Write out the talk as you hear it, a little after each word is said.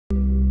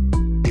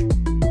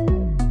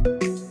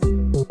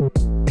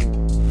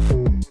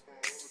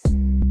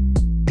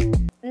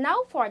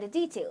for the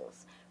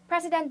details.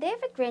 President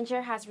David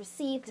Granger has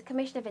received the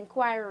Commission of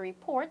Inquiry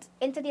report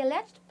into the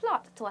alleged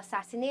plot to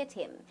assassinate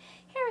him.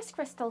 Here is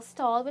Crystal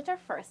Stahl with her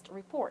first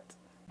report.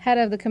 Head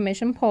of the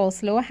Commission, Paul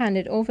Slow,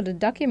 handed over the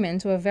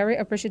document to a very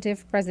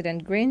appreciative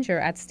President Granger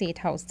at State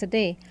House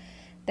today.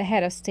 The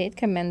head of state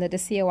commended the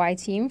COI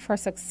team for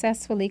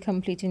successfully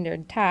completing their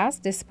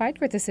task despite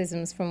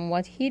criticisms from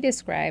what he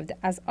described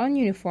as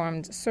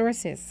ununiformed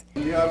sources.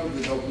 On behalf of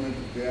the government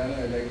of Guyana,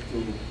 I'd like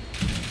to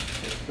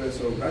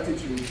express our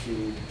gratitude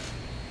to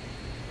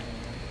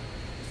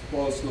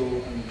Paul Slow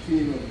and the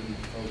team of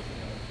the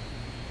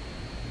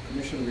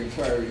Commission of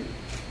Inquiry,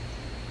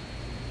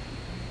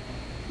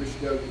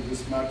 which dealt with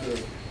this matter.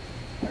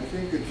 I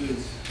think it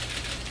is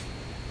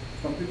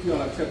completely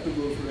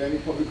unacceptable for any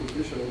public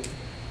official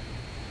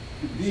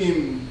to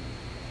deem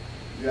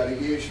the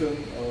allegation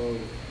of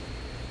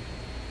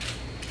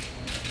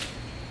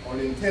or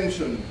the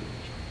intention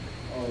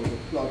of a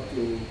plot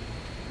to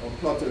or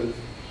plotters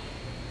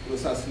to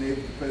assassinate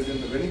the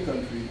president of any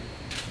country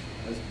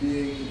as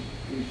being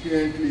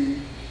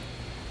inherently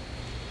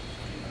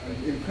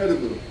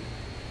incredible.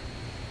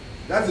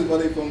 That is what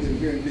they found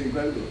inherently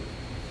incredible.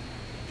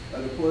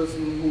 That a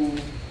person who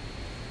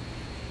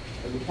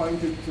is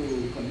appointed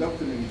to conduct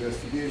an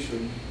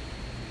investigation,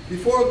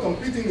 before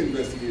completing the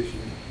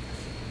investigation,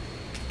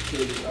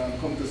 should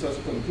come to such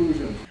a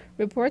conclusion.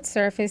 Reports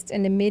surfaced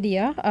in the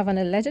media of an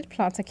alleged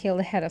plot to kill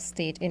the head of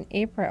state in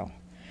April.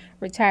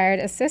 Retired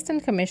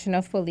Assistant Commissioner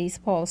of Police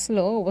Paul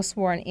Slow was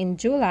sworn in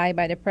July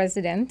by the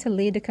President to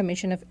lead the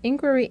Commission of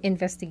Inquiry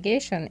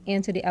investigation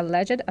into the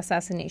alleged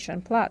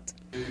assassination plot.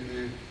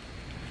 The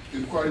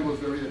inquiry was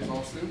very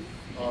exhaustive.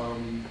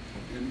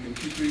 In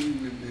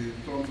keeping with the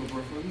terms of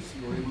reference,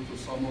 we were able to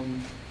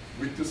summon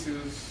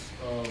witnesses,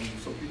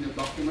 subpoena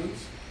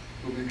documents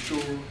to make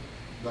sure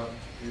that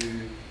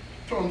the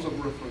terms of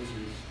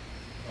references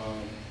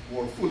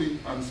were fully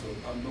answered,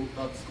 and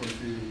that's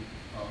contained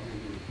in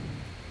the report.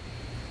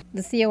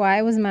 The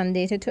COI was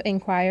mandated to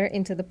inquire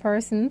into the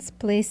persons,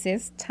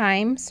 places,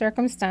 time,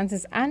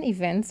 circumstances, and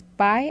events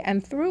by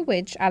and through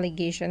which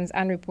allegations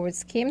and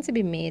reports came to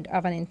be made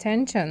of an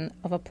intention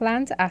of a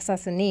plan to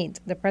assassinate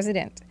the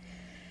president.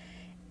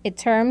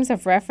 Its terms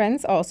of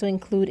reference also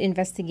include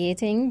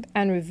investigating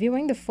and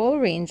reviewing the full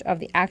range of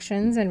the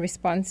actions and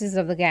responses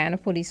of the Guyana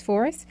Police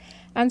Force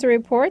and to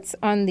reports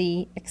on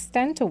the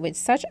extent to which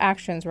such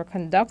actions were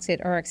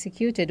conducted or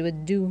executed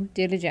with due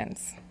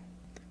diligence.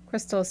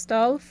 Crystal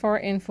Stahl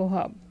for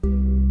InfoHub.